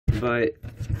But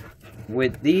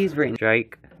with these right now,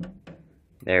 strike.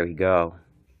 There we go.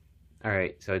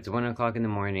 Alright, so it's 1 o'clock in the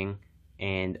morning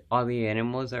and all the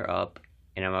animals are up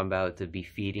and I'm about to be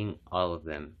feeding all of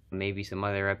them. Maybe some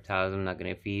other reptiles I'm not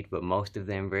going to feed, but most of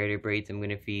the invertebrates I'm going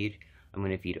to feed. I'm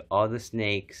going to feed all the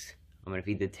snakes. I'm going to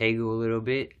feed the tegu a little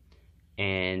bit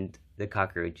and the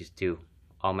cockroaches too.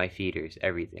 All my feeders,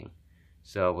 everything.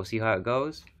 So we'll see how it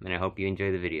goes, and I hope you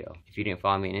enjoy the video. If you didn't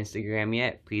follow me on Instagram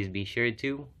yet, please be sure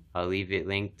to. I'll leave it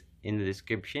linked in the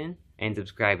description, and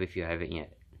subscribe if you haven't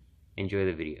yet. Enjoy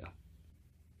the video.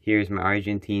 Here's my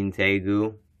Argentine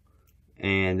tegu,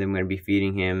 and I'm going to be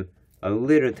feeding him a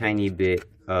little tiny bit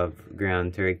of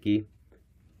ground turkey.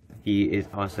 He is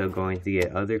also going to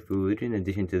get other food in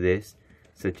addition to this,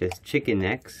 such as chicken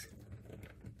necks.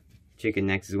 Chicken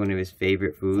necks is one of his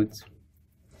favorite foods.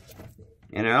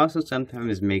 And I also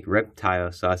sometimes make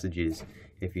reptile sausages.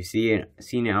 If you seen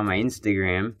it on my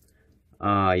Instagram,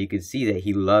 you can see that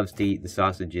he loves to eat the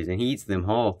sausages, and he eats them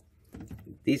whole.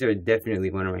 These are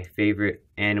definitely one of my favorite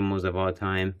animals of all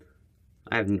time.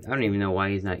 I don't even know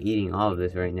why he's not eating all of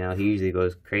this right now. He usually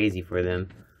goes crazy for them.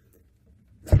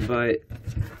 But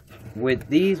with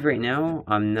these right now,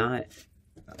 I'm not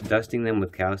dusting them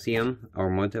with calcium or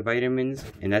multivitamins,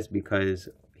 and that's because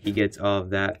he gets all of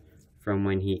that from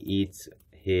when he eats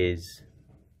his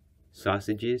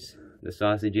sausages. The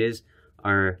sausages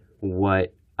are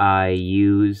what I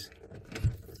use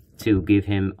to give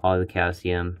him all the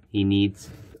calcium he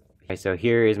needs. Okay, so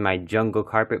here is my jungle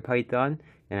carpet python,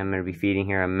 and I'm going to be feeding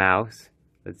her a mouse.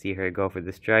 Let's see her go for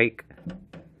the strike.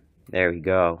 There we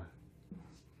go.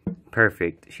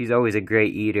 Perfect. She's always a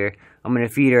great eater. I'm going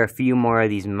to feed her a few more of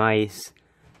these mice.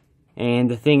 And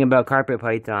the thing about carpet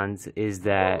pythons is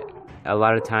that a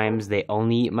lot of times they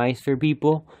only eat mice for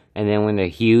people, and then when they're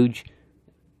huge,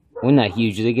 well, not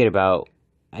huge, they get about,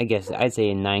 I guess I'd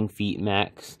say 9 feet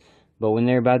max, but when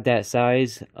they're about that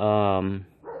size,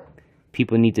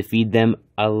 people need to feed them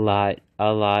a lot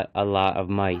of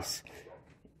mice.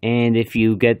 And if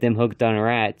you get them hooked on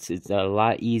rats, it's a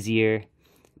lot easier,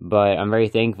 but I'm very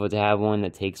thankful to have one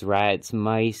that takes rats,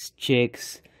 mice,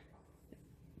 chicks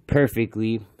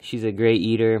perfectly. She's a great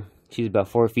eater. She's about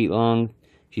 4 feet long.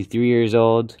 She's 3 years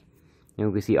old, and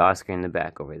we can see Oscar in the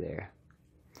back over there.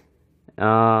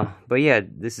 But yeah,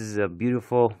 this is a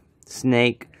beautiful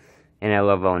snake, and I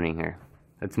love owning her.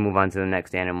 Let's move on to the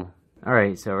next animal.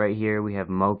 Alright, so right here we have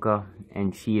Mocha,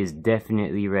 and she is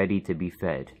definitely ready to be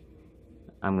fed.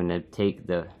 I'm going to take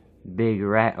the big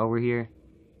rat over here,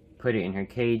 put it in her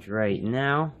cage right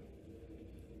now,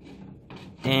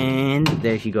 and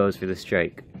there she goes for the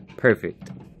strike. Perfect.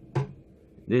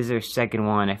 This is her second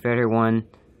one. I fed her one,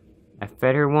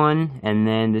 and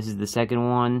then this is the second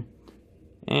one,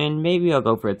 and maybe I'll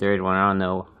go for a third one. I don't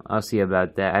know. I'll see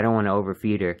about that. I don't want to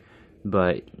overfeed her,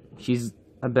 but she's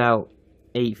about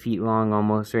 8 feet long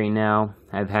almost right now.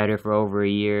 I've had her for over a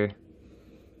year,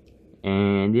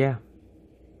 and yeah,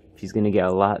 she's gonna get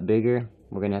a lot bigger.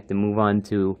 We're gonna have to move on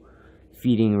to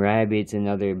feeding rabbits and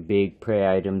other big prey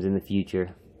items in the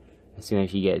future as soon as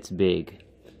she gets big.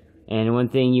 And one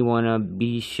thing you want to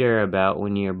be sure about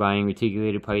when you're buying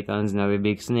reticulated pythons and other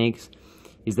big snakes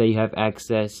is that you have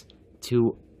access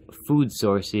to food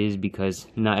sources, because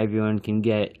not everyone can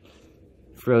get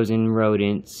frozen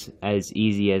rodents as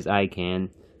easy as I can,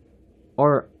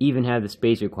 or even have the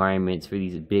space requirements for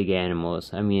these big animals.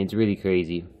 I mean, it's really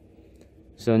crazy.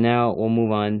 So now we'll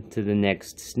move on to the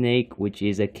next snake, which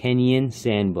is a Kenyan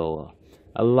sand boa.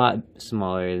 A lot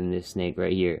smaller than this snake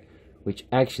right here, which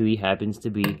actually happens to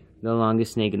be the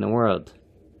longest snake in the world.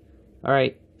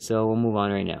 Alright, so we'll move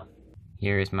on right now.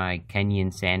 Here is my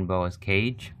Kenyan sand boa's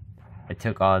cage. I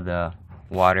took all the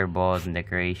water bowls and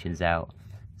decorations out.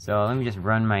 So let me just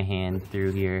run my hand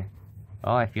through here.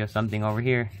 Oh, I feel something over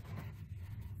here.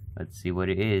 Let's see what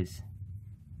it is.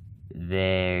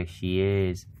 There she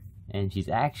is. And she's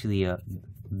actually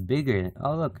bigger.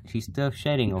 Oh look, she's still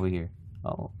shedding over here.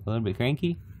 Oh, a little bit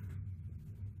cranky?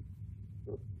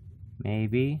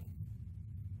 Maybe.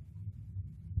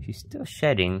 She's still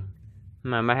shedding.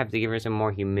 I might have to give her some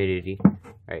more humidity.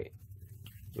 Alright.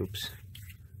 Oops.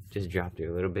 Just dropped her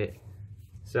a little bit.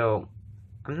 So,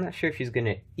 I'm not sure if she's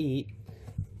gonna eat,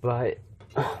 but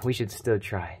we should still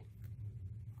try.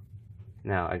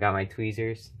 Now, I got my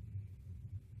tweezers.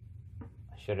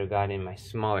 I should have gotten my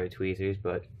smaller tweezers,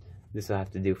 but this will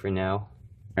have to do for now.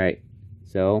 Alright,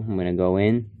 so I'm gonna go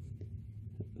in.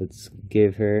 Let's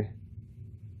give her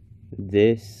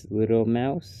this little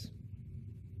mouse.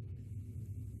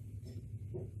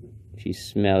 She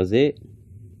smells it.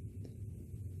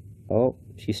 Oh,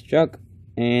 she struck,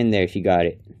 and there, she got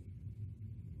it.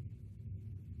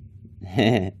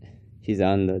 She's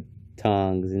on the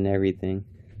tongs and everything.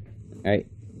 Alright.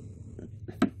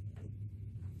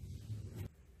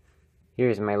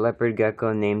 Here's my leopard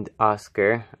gecko named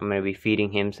Oscar. I'm going to be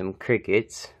feeding him some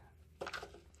crickets.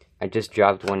 I just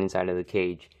dropped one inside of the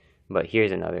cage. But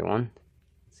here's another one.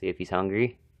 See if he's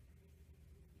hungry.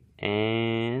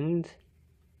 And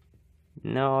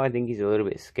no, I think he's a little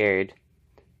bit scared.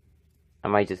 I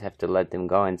might just have to let them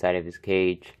go inside of his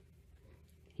cage.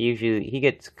 He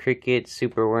gets crickets,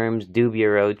 superworms,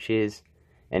 dubia roaches,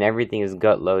 and everything is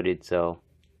gut loaded, so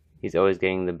he's always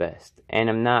getting the best. And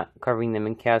I'm not covering them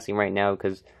in calcium right now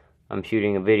because I'm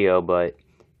shooting a video, but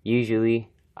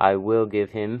usually I will give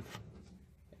him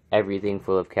everything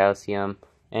full of calcium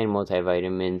and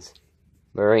multivitamins.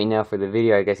 But right now for the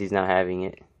video, I guess he's not having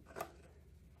it.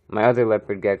 My other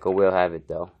leopard gecko will have it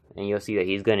though, and you'll see that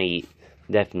he's gonna eat,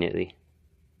 definitely.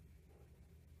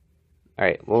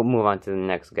 Alright, we'll move on to the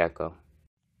next gecko.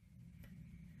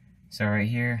 So right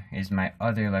here is my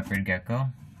other leopard gecko.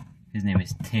 His name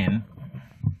is Tim.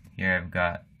 Here I've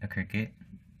got a cricket,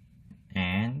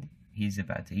 and he's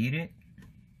about to eat it.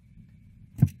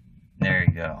 There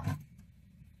we go.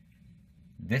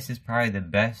 This is probably the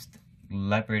best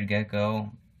leopard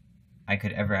gecko I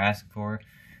could ever ask for,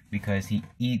 because he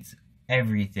eats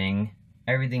everything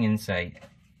in sight,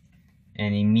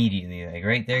 and immediately, like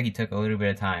right there, he took a little bit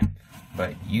of time,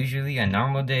 but usually on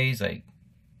normal days, like,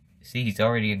 see, he's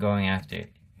already going after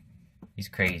it. He's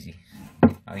crazy.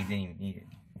 Oh, he didn't even eat it.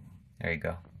 There you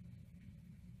go.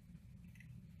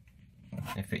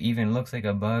 If it even looks like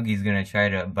a bug, he's gonna try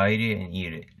to bite it and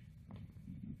eat it.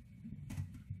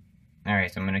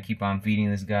 Alright, so I'm gonna keep on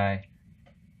feeding this guy,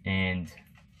 and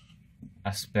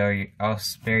I'll spare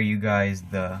you guys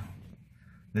the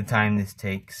time this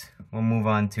takes. We'll move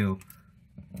on to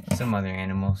some other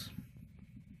animals.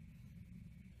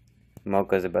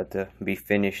 Mocha's about to be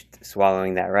finished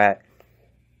swallowing that rat.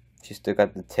 She still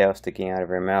got the tail sticking out of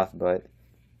her mouth, but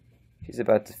she's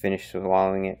about to finish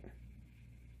swallowing it.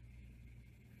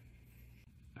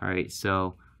 Alright,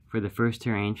 so for the first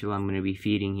tarantula I'm going to be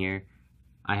feeding here,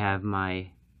 I have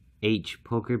my H.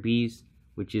 poker bees,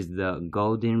 which is the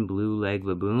golden blue leg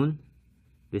baboon.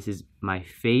 This is my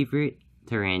favorite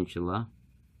tarantula.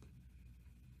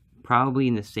 Probably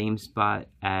in the same spot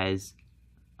as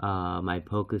my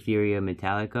Pocotheria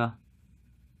metallica,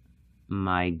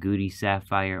 my Goody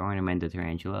sapphire ornamental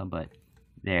tarantula, but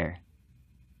there.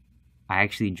 I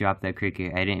actually dropped that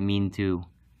cricket. I didn't mean to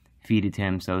feed it to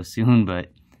him so soon,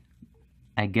 but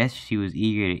I guess she was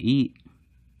eager to eat.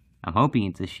 I'm hoping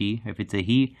it's a she. If it's a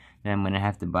he, then I'm going to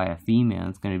have to buy a female.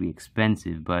 It's going to be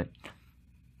expensive, but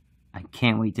I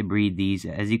can't wait to breed these.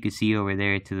 As you can see over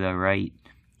there to the right,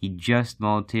 he just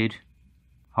molted.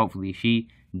 Hopefully she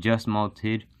just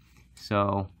molted.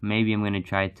 So maybe I'm going to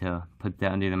try to put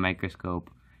that under the microscope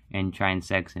and try and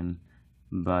sex him.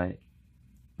 But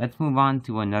let's move on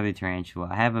to another tarantula.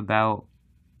 I have about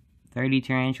 30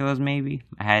 tarantulas maybe.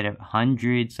 I had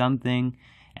 100 something.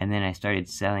 And then I started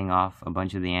selling off a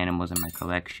bunch of the animals in my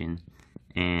collection.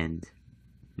 And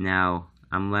now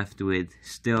I'm left with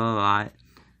still a lot,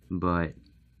 but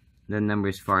the number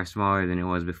is far smaller than it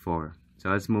was before. So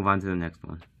let's move on to the next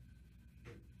one.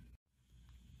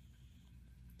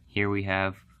 Here we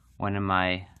have one of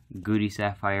my Goody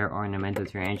sapphire ornamental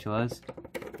tarantulas,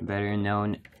 better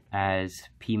known as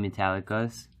P.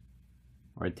 metallicas.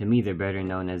 Or to me, they're better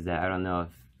known as that. I don't know if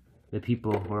the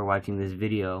people who are watching this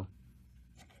video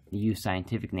use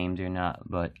scientific names or not,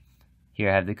 but here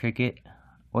I have the cricket.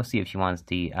 We'll see if she wants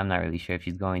to eat. I'm not really sure if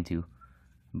she's going to,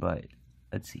 but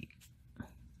let's see.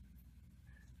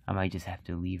 I might just have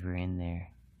to leave her in there.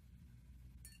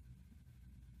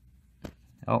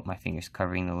 Oh, my finger's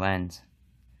covering the lens.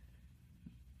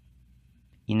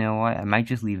 You know what? I might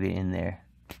just leave it in there.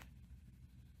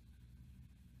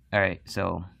 Alright,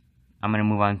 so I'm gonna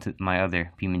move on to my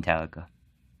other P. metallica.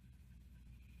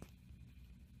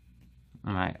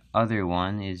 My other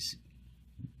one is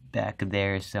back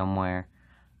there somewhere.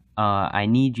 I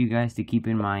need you guys to keep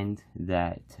in mind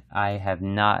that I have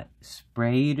not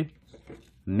sprayed,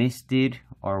 misted,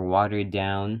 or watered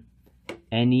down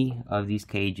any of these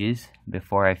cages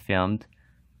before I filmed.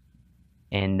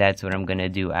 And that's what I'm gonna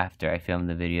do after I film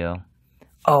the video.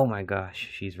 Oh my gosh,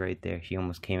 she's right there. She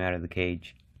almost came out of the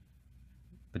cage.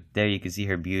 But there you can see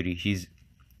her beauty. She's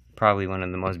probably one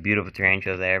of the most beautiful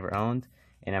tarantulas I ever owned.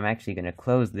 And I'm actually going to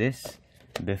close this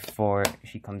before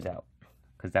she comes out,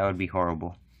 because that would be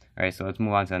horrible. Alright, so let's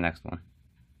move on to the next one.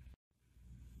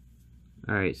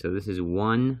 Alright, so this is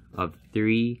one of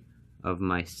 3 of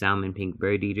my salmon pink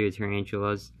bird eater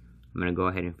tarantulas. I'm going to go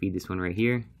ahead and feed this one right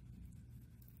here.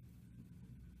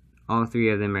 All 3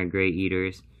 of them are great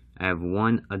eaters. I have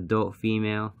one adult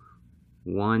female,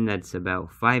 one that's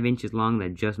about 5 inches long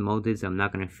that just molted, so I'm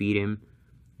not going to feed him.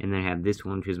 And then I have this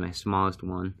one, which is my smallest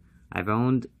one. I've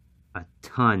owned a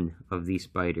ton of these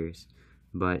spiders,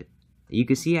 but you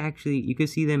can see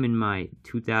them in my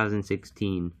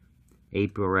 2016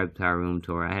 April Reptile Room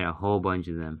Tour. I had a whole bunch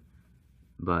of them,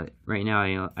 but right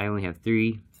now I only have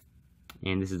 3,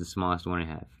 and this is the smallest one I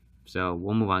have. So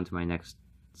we'll move on to my next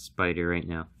spider right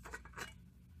now.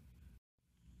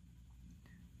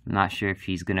 I'm not sure if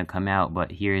she's gonna come out,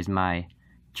 but here's my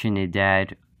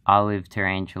Trinidad olive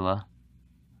tarantula.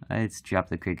 Let's drop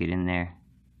the cricket in there.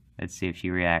 Let's see if she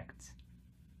reacts.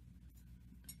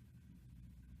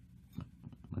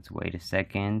 Let's wait a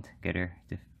second. Get her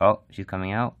to... Oh, she's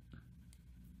coming out.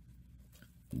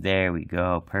 There we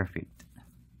go. Perfect.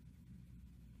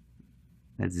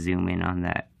 Let's zoom in on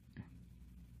that.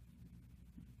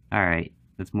 Alright,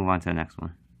 let's move on to the next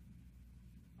one.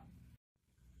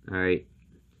 Alright.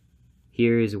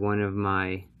 Here is one of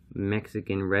my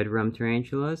Mexican red rum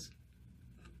tarantulas.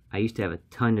 I used to have a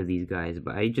ton of these guys,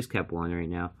 but I just kept one right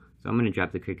now. So I'm going to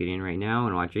drop the cricket in right now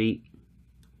and watch her eat.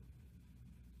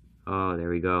 Oh, there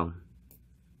we go.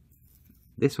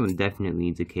 This one definitely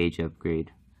needs a cage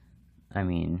upgrade. I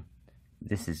mean,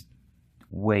 this is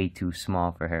way too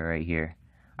small for her right here.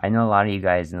 I know a lot of you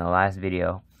guys in the last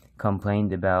video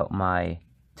complained about my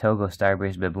Togo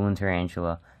Starburst baboon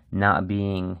tarantula not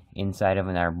being inside of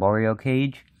an arboreal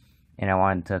cage, and I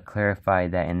wanted to clarify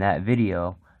that in that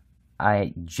video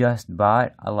I just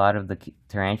bought a lot of the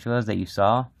tarantulas that you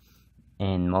saw,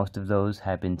 and most of those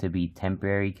happen to be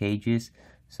temporary cages.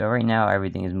 So right now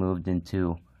everything is moved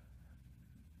into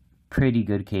pretty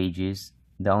good cages.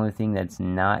 The only thing that's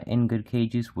not in good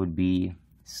cages would be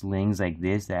slings like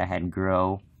this that I had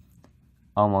grow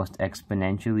almost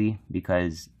exponentially,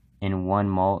 because in one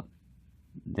molt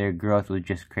their growth was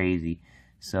just crazy.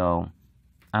 So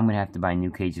I'm gonna have to buy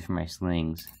new cages for my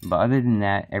slings, but other than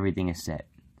that everything is set.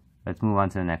 Let's move on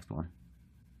to the next one.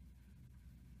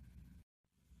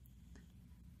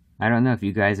 I don't know if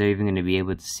you guys are even going to be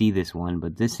able to see this one,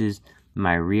 but this is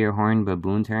my rear horn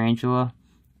baboon tarantula.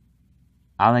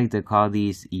 I like to call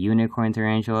these unicorn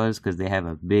tarantulas because they have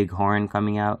a big horn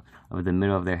coming out of the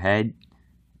middle of their head.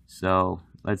 So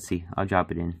let's see, I'll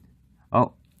drop it in.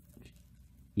 Oh,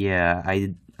 yeah,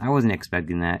 I wasn't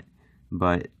expecting that,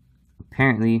 but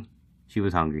apparently she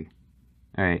was hungry.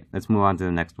 Alright, let's move on to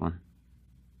the next one.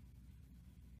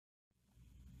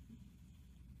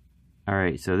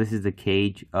 Alright, so this is the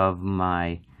cage of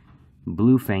my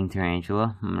blue fang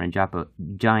tarantula. I'm going to drop a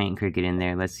giant cricket in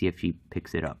there. Let's see if she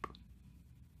picks it up.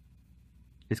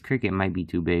 This cricket might be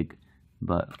too big,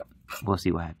 but we'll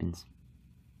see what happens.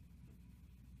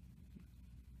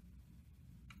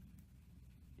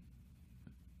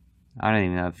 I don't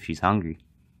even know if she's hungry.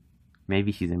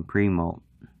 Maybe she's in pre-molt.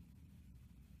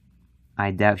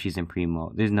 I doubt she's in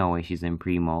pre-molt. There's no way she's in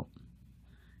pre-molt,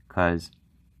 because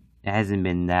it hasn't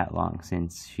been that long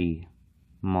since she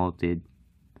molted.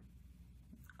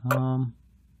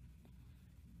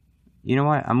 You know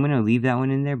what? I'm going to leave that one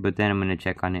in there, but then I'm going to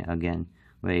check on it again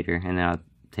later, and then I'll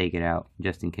take it out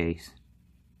just in case.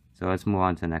 So let's move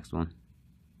on to the next one.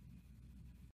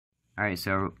 Alright,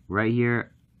 so right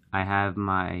here I have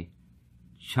my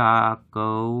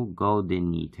Choco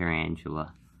Golden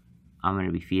tarantula. I'm going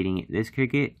to be feeding it this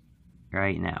cricket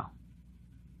right now.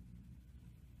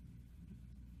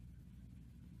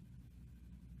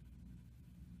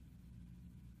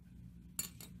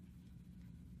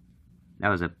 That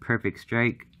was a perfect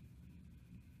strike.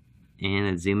 And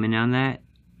let's zoom in on that.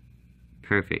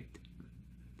 Perfect.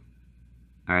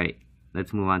 Alright,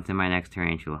 let's move on to my next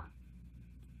tarantula.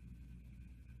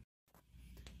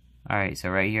 Alright,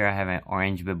 so right here I have an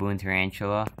orange baboon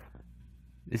tarantula.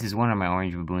 This is one of my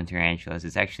orange baboon tarantulas.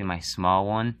 It's actually my small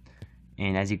one.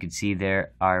 And as you can see,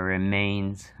 there are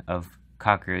remains of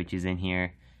cockroaches in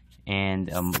here and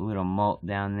a little molt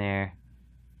down there.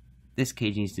 This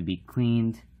cage needs to be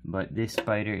cleaned, but this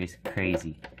spider is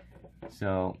crazy.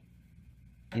 So,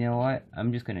 you know what?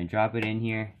 I'm just going to drop it in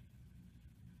here.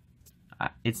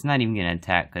 It's not even going to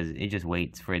attack because it just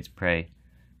waits for its prey.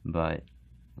 But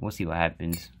we'll see what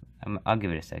happens. I'll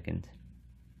give it a second.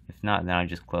 If not, then I'll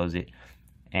just close it.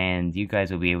 And you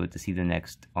guys will be able to see the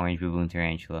next orange baboon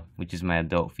tarantula, which is my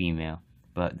adult female.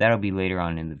 But that'll be later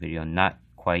on in the video, not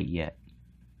quite yet.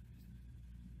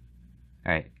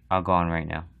 Alright, I'll go on right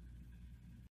now.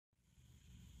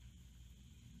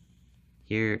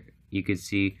 Here you can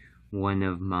see one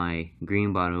of my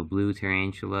green bottle blue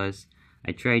tarantulas.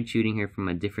 I tried shooting her from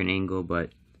a different angle,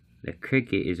 but the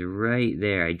cricket is right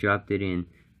there. I dropped it in,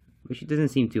 but she doesn't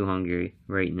seem too hungry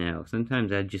right now.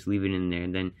 Sometimes I just leave it in there,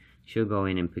 and then she'll go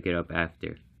in and pick it up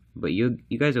after. But you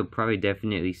guys will probably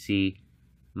definitely see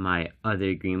my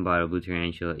other green bottle blue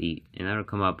tarantula eat, and that'll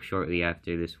come up shortly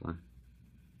after this one.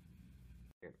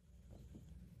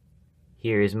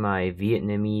 Here's my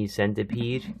Vietnamese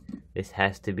centipede. This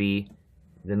has to be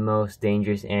the most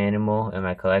dangerous animal in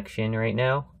my collection right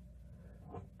now.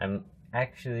 I'm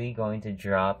actually going to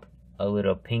drop a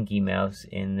little pinky mouse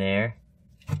in there,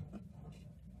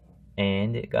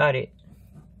 and it got it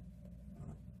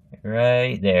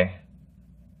right there.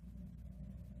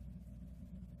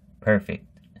 Perfect.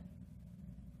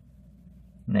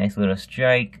 Nice little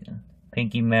strike,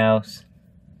 pinky mouse.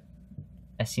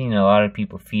 I've seen a lot of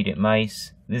people feed it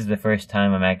mice. This is the first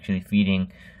time I'm actually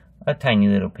feeding a tiny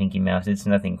little pinky mouse. It's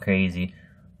nothing crazy,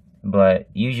 but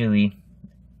usually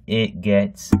it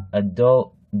gets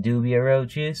adult dubia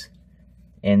roaches,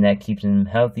 and that keeps them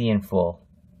healthy and full.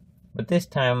 But this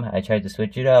time I tried to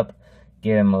switch it up,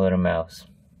 give him a little mouse.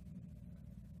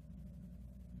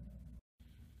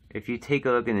 If you take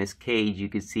a look in this cage, you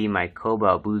can see my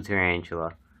cobalt blue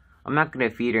tarantula. I'm not going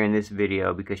to feed her in this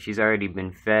video because she's already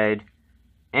been fed,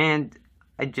 and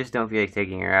I just don't feel like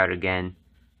taking her out again.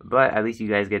 But at least you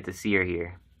guys get to see her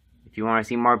here. If you want to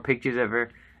see more pictures of her,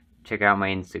 check out my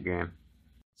Instagram.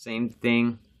 Same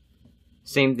thing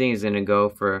is going to go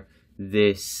for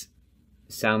this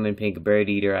salmon pink bird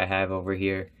eater I have over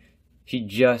here. She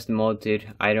just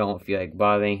molted. I don't feel like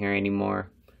bothering her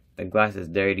anymore. The glass is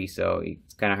dirty, so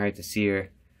it's kind of hard to see her,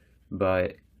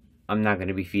 but I'm not going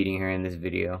to be feeding her in this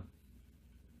video.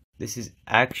 This is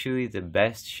actually the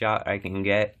best shot I can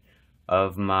get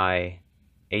of my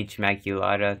H.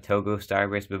 maculata Togo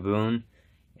starburst baboon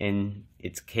in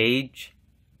its cage.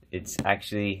 It's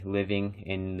actually living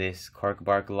in this cork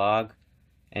bark log,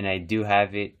 and I do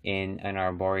have it in an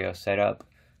arboreal setup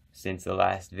since the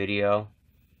last video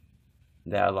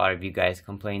that a lot of you guys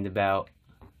complained about.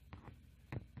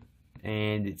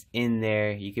 And it's in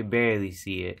there. You can barely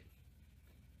see it.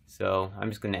 So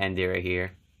I'm just going to end it right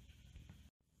here.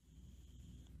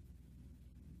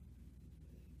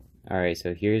 Alright,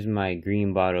 so here's my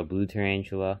green bottle blue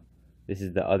tarantula. This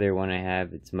is the other one I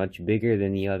have. It's much bigger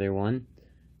than the other one.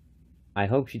 I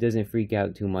hope she doesn't freak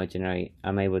out too much and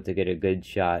I'm able to get a good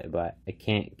shot, but I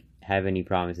can't have any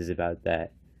promises about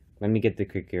that. Let me get the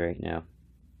cricket right now.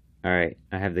 Alright,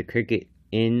 I have the cricket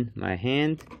in my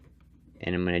hand,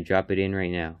 and I'm going to drop it in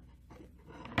right now.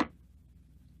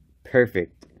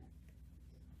 Perfect.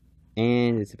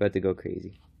 And it's about to go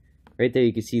crazy. Right there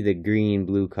you can see the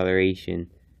green-blue coloration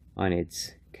on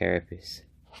its carapace.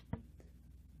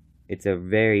 It's a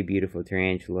very beautiful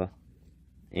tarantula,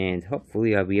 and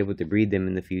hopefully I'll be able to breed them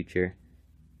in the future.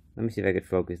 Let me see if I could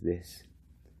focus this.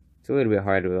 It's a little bit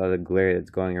hard with all the glare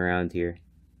that's going around here.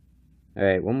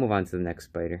 Alright, we'll move on to the next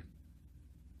spider.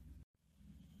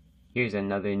 Here's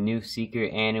another new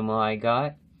secret animal I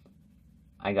got.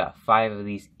 I got 5 of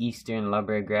these eastern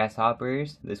lubber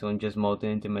grasshoppers. This one just molted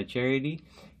into maturity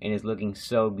and is looking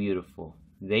so beautiful.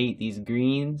 They eat these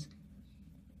greens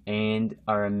and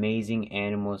are amazing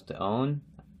animals to own.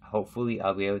 Hopefully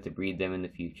I'll be able to breed them in the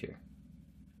future.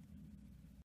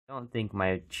 I don't think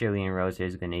my Chilean rosa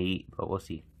is going to eat, but we'll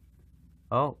see.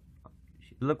 Oh,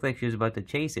 it looked like she was about to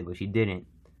chase it, but she didn't.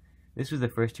 This was the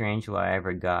first tarantula I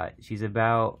ever got. She's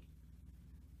about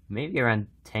maybe around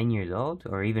 10 years old,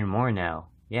 or even more now.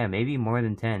 Yeah, maybe more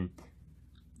than 10.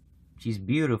 She's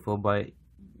beautiful, but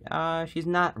she's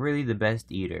not really the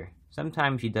best eater.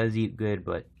 Sometimes she does eat good,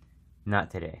 but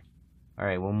not today.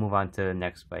 Alright, we'll move on to the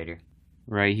next spider.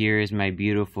 Right here is my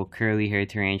beautiful curly hair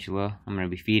tarantula. I'm going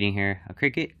to be feeding her a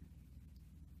cricket.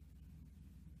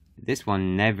 This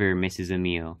one never misses a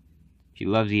meal. She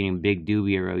loves eating big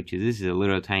dubia roaches. This is a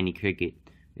little tiny cricket.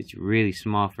 It's really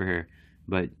small for her,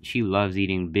 but she loves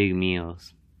eating big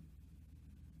meals.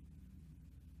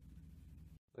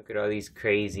 Look at all these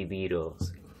crazy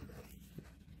beetles.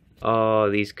 Oh,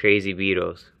 these crazy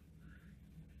beetles.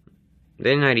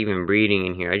 They're not even breeding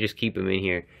in here. I just keep them in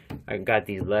here. I got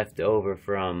these left over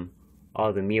from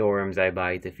all the mealworms I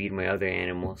buy to feed my other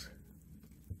animals.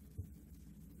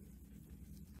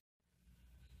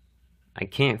 I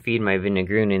can't feed my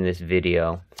vinegroon in this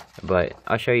video, but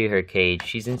I'll show you her cage.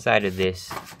 She's inside of this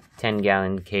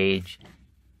 10-gallon cage.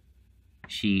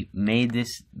 She made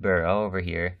this burrow over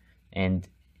here, and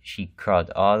she crawled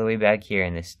all the way back here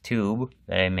in this tube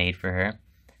that I made for her.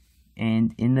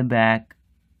 And in the back,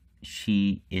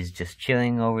 she is just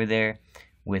chilling over there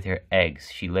with her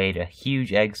eggs. She laid a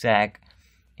huge egg sack,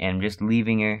 and I'm just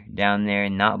leaving her down there,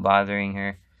 not bothering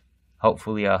her.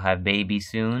 Hopefully I'll have babies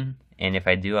soon, and if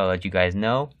I do, I'll let you guys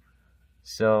know.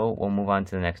 So we'll move on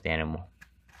to the next animal.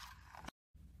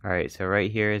 Alright, so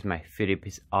right here is my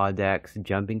Phidippus audax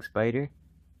jumping spider.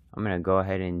 I'm gonna go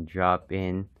ahead and drop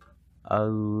in a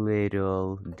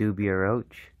little dubia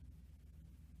roach.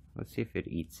 Let's see if it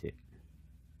eats it.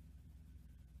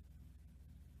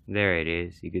 There it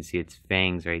is. You can see its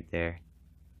fangs right there.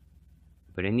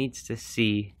 But it needs to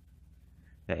see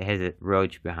that it has a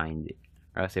roach behind it,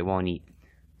 or else it won't eat.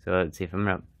 So let's see if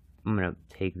I'm gonna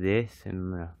take this and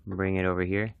I'm gonna bring it over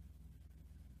here.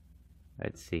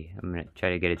 Let's see. I'm gonna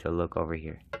try to get it to look over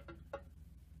here.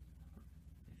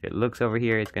 If it looks over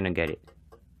here, it's gonna get it.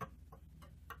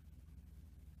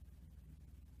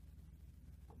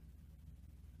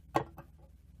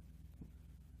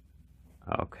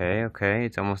 Okay,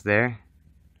 it's almost there.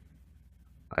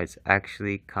 It's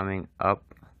actually coming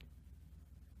up.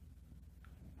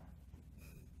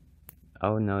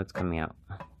 Oh no, it's coming out.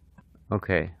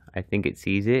 Okay, I think it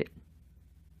sees it.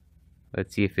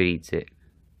 Let's see if it eats it.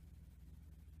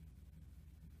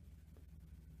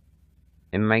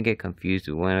 It might get confused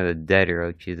with one of the dead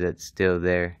roaches that's still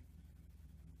there.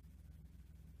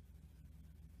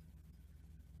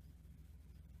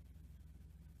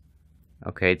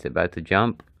 Okay, it's about to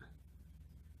jump.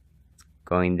 It's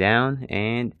going down,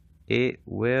 and it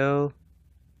will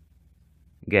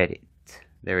get it.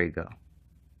 There we go.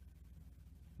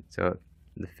 So,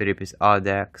 the Phidippus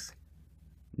audax,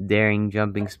 daring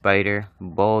jumping spider,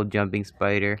 bold jumping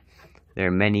spider. There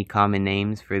are many common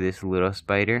names for this little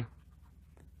spider,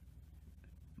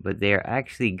 but they are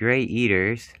actually great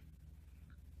eaters,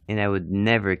 and I would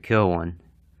never kill one.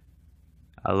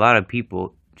 A lot of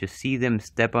people just see them,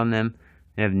 step on them,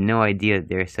 and have no idea that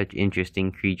they're such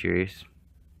interesting creatures.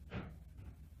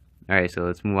 Alright, so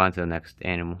let's move on to the next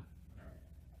animal.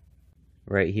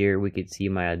 Right here we could see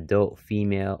my adult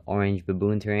female orange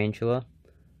baboon tarantula.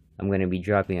 I'm going to be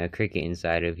dropping a cricket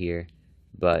inside of here,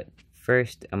 but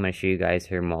first I'm going to show you guys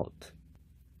her molt.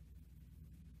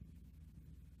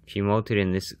 She molted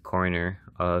in this corner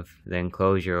of the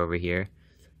enclosure over here,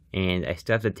 and I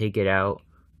still have to take it out,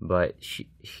 but she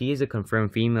is a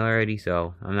confirmed female already,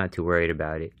 so I'm not too worried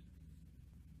about it.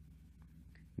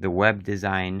 The web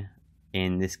design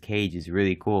in this cage is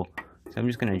really cool, so I'm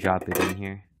just going to drop it in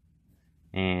here.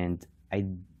 And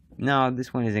no,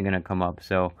 this one isn't going to come up,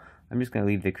 so I'm just going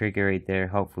to leave the cricket right there.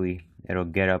 Hopefully it'll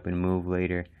get up and move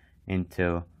later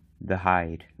into the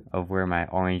hide of where my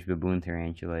orange baboon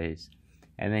tarantula is.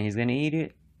 And then he's going to eat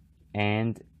it,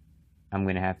 and I'm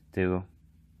going to have to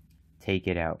take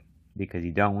it out, because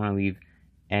you don't want to leave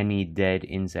any dead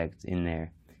insects in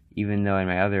there. Even though in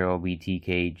my other OBT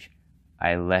cage,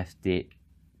 I left it,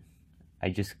 I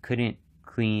just couldn't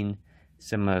clean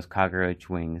some of those cockroach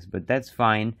wings. But that's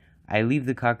fine. I leave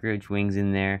the cockroach wings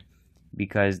in there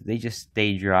because they just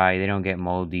stay dry, they don't get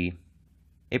moldy.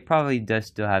 It probably does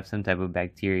still have some type of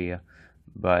bacteria,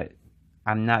 but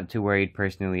I'm not too worried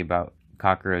personally about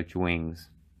cockroach wings.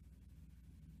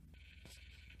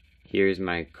 Here's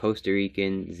my Costa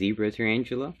Rican zebra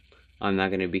tarantula. I'm not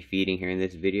going to be feeding her in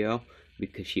this video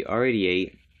because she already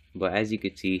ate, but as you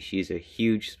can see, she's a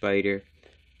huge spider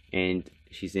and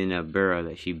she's in a burrow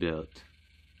that she built.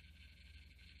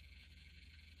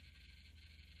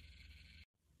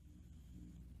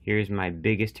 Here's my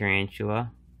biggest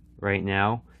tarantula right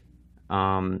now.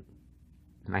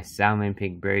 My salmon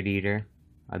pig bird eater,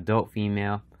 adult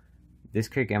female. This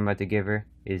cricket I'm about to give her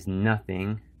is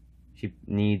nothing. She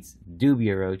needs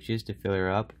dubia roaches to fill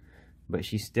her up, but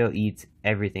she still eats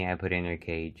everything I put in her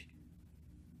cage.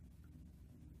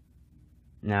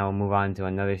 Now we'll move on to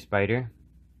another spider.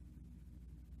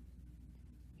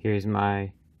 Here's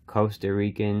my Costa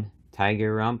Rican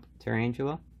tiger rump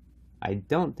tarantula. I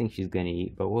don't think she's gonna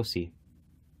eat, but we'll see.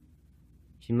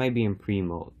 She might be in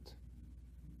pre-molt.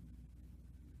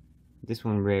 This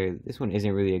one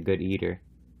isn't really a good eater.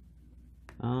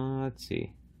 Let's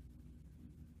see.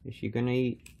 Is she gonna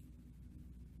eat?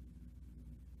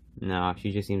 No,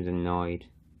 she just seems annoyed.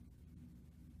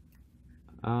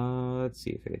 Let's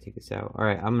see if I can take this out.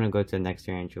 Alright, I'm gonna go to the next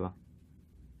tarantula.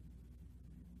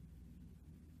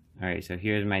 Alright, so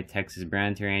here's my Texas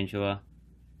brown tarantula.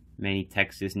 Many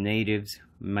Texas natives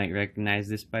might recognize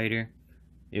this spider.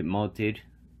 It molted.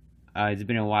 It's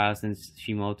been a while since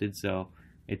she molted, so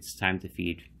it's time to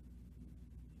feed.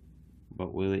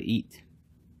 But will it eat?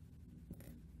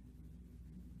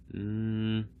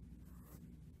 Doesn't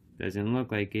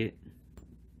look like it.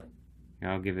 Here,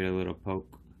 I'll give it a little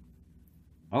poke.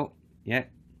 Oh, yeah.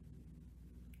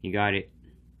 You got it.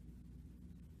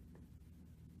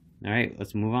 Alright,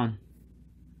 let's move on.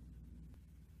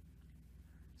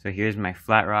 So here's my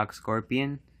flat rock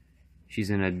scorpion. She's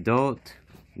an adult,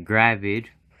 gravid,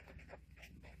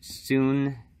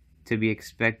 soon to be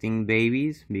expecting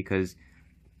babies because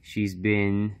She's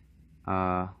been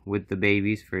with the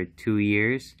babies for 2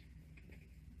 years.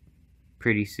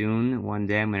 Pretty soon, one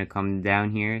day, I'm going to come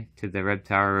down here to the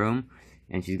reptile room,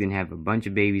 and she's going to have a bunch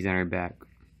of babies on her back.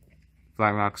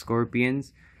 Flat rock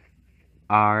scorpions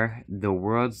are the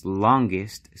world's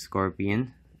longest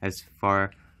scorpion, as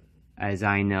far as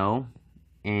I know.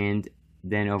 And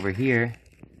then over here,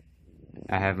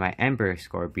 I have my emperor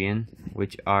scorpion,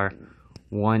 which are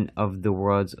one of the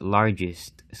world's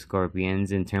largest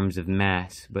scorpions in terms of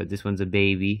mass. But this one's a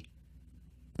baby.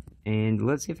 And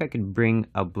let's see if I can bring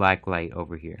a black light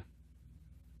over here.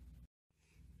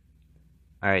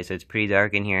 Alright, so it's pretty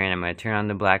dark in here, and I'm going to turn on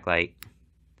the black light.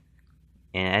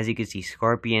 And as you can see,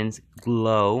 scorpions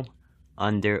glow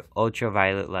under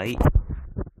ultraviolet light.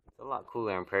 It's a lot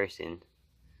cooler in person,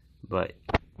 but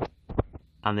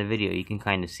on the video you can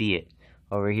kind of see it.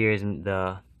 Over here is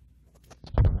the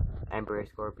emperor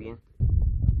scorpion,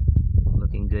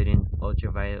 looking good in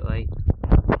ultraviolet light.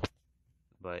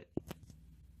 But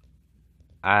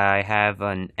I have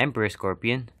an emperor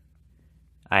scorpion,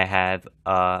 I have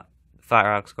a flat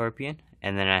rock scorpion,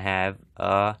 and then I have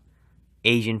a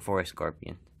Asian forest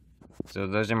scorpion. So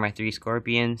those are my 3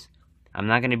 scorpions. I'm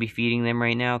not going to be feeding them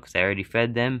right now because I already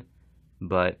fed them,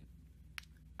 but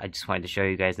I just wanted to show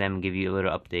you guys them and give you a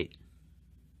little update.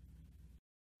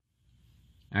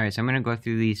 Alright, so I'm going to go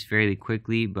through these fairly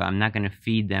quickly, but I'm not going to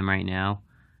feed them right now.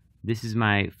 This is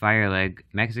my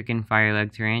Mexican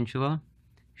fireleg tarantula.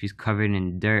 She's covered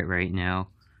in dirt right now,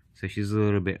 so she's a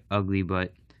little bit ugly,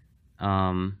 but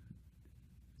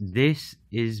this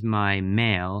is my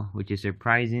male, which is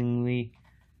surprisingly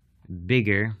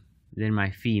bigger than my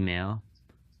female.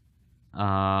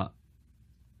 I'm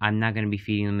not going to be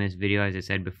feeding them in this video, as I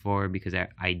said before, because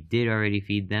I did already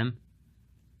feed them.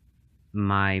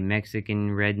 My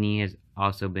Mexican red knee has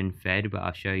also been fed, but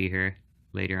I'll show you her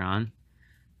later on.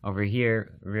 Over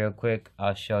here, real quick,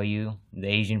 I'll show you the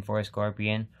Asian forest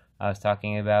scorpion I was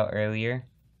talking about earlier.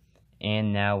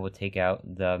 And now we'll take out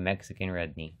the Mexican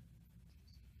red knee.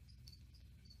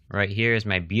 Right here is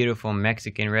my beautiful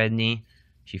Mexican red knee.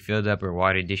 She filled up her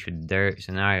water dish with dirt,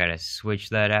 so now I gotta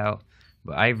switch that out.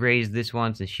 But I've raised this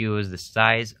one since she was the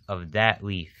size of that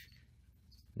leaf.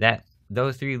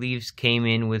 Those 3 leaves came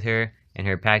in with her in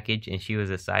her package, and she was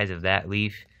the size of that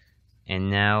leaf. And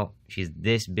now she's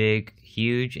this big,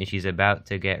 huge, and she's about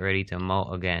to get ready to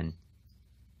molt again.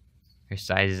 Her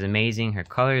size is amazing, her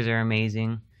colors are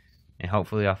amazing, and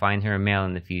hopefully I'll find her a male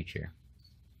in the future.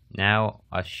 Now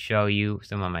I'll show you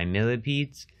some of my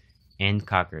millipedes and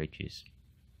cockroaches.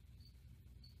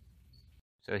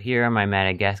 So here are my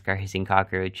Madagascar hissing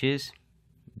cockroaches.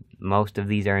 Most of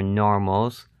these are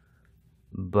normals,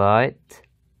 but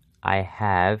I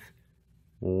have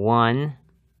 1,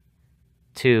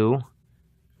 2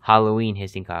 Halloween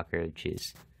hissing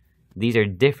cockroaches. These are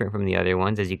different from the other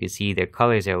ones. As you can see, their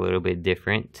colors are a little bit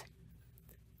different.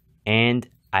 And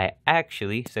I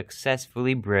actually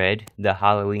successfully bred the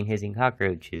Halloween hissing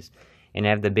cockroaches, and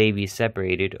I have the babies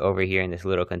separated over here in this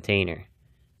little container.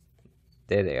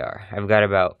 There they are. I've got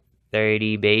about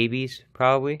 30 babies,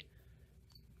 probably.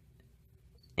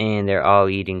 And they're all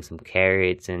eating some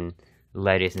carrots and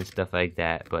lettuce and stuff like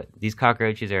that. But these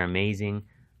cockroaches are amazing.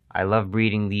 I love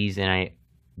breeding these, and I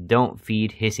don't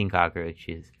feed hissing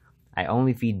cockroaches. I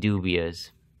only feed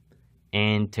dubias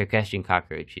and Turkestan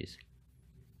cockroaches.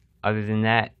 Other than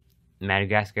that,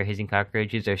 Madagascar hissing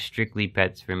cockroaches are strictly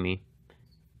pets for me.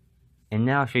 And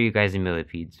now I'll show you guys the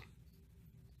millipedes.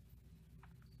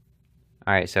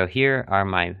 Alright, so here are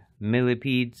my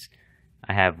millipedes.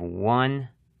 I have 1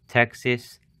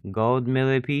 Texas gold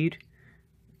millipede,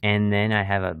 and then I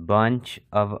have a bunch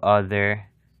of other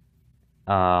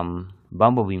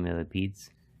bumblebee millipedes.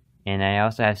 And I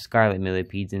also have scarlet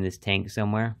millipedes in this tank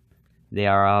somewhere. They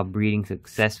are all breeding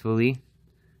successfully.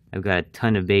 I've got a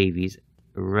ton of babies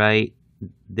right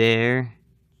there.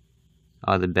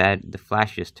 Oh, the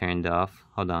flash just turned off.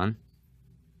 Hold on.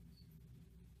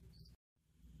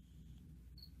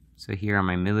 So here are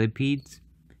my millipedes.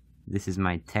 This is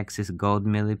my Texas gold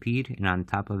millipede, and on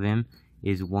top of him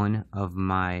is one of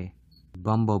my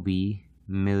bumblebee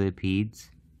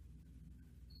millipedes.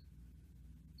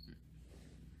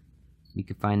 You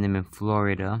can find them in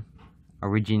Florida,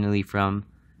 originally from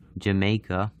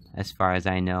Jamaica, as far as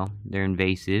I know. They're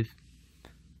invasive.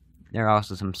 There are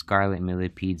also some scarlet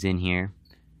millipedes in here,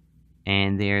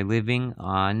 and they are living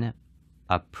on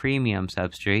a premium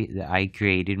substrate that I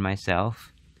created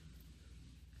myself,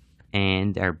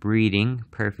 and are breeding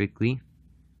perfectly.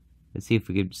 Let's see if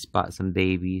we could spot some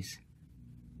babies.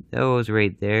 Those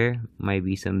right there might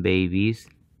be some babies.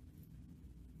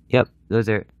 Yep, those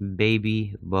are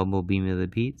baby bumblebee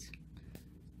millipedes.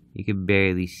 You can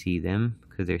barely see them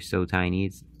because they're so tiny.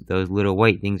 It's those little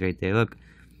white things right there. Look,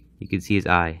 you can see his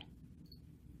eye.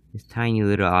 His tiny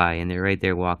little eye, and they're right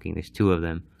there walking. There's two of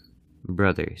them,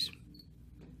 brothers.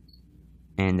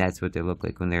 And that's what they look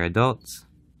like when they're adults.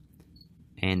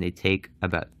 And they take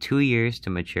about 2 years to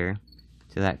mature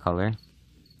to that color.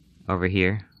 Over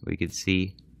here, we could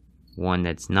see one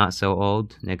that's not so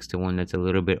old next to one that's a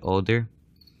little bit older.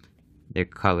 Their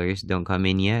colors don't come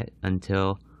in yet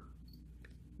until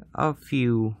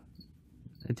it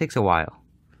takes a while.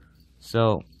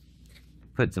 So,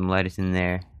 put some lettuce in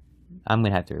there. I'm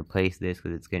gonna have to replace this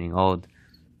because it's getting old.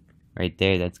 Right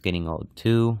there, that's getting old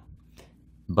too.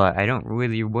 But I don't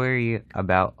really worry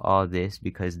about all this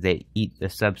because they eat the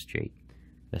substrate.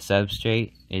 The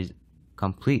substrate is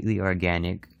completely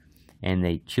organic, and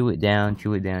they chew it down,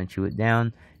 chew it down, chew it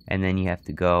down, and then you have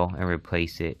to go and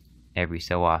replace it every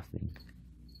so often.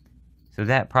 So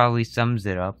that probably sums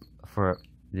it up for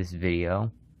this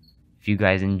video. If you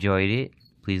guys enjoyed it,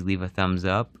 please leave a thumbs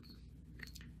up.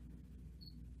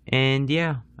 And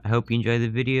yeah, I hope you enjoyed the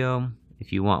video.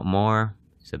 If you want more,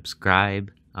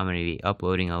 subscribe. I'm going to be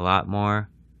uploading a lot more.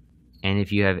 And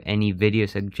if you have any video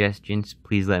suggestions,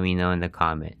 please let me know in the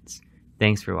comments.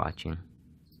 Thanks for watching.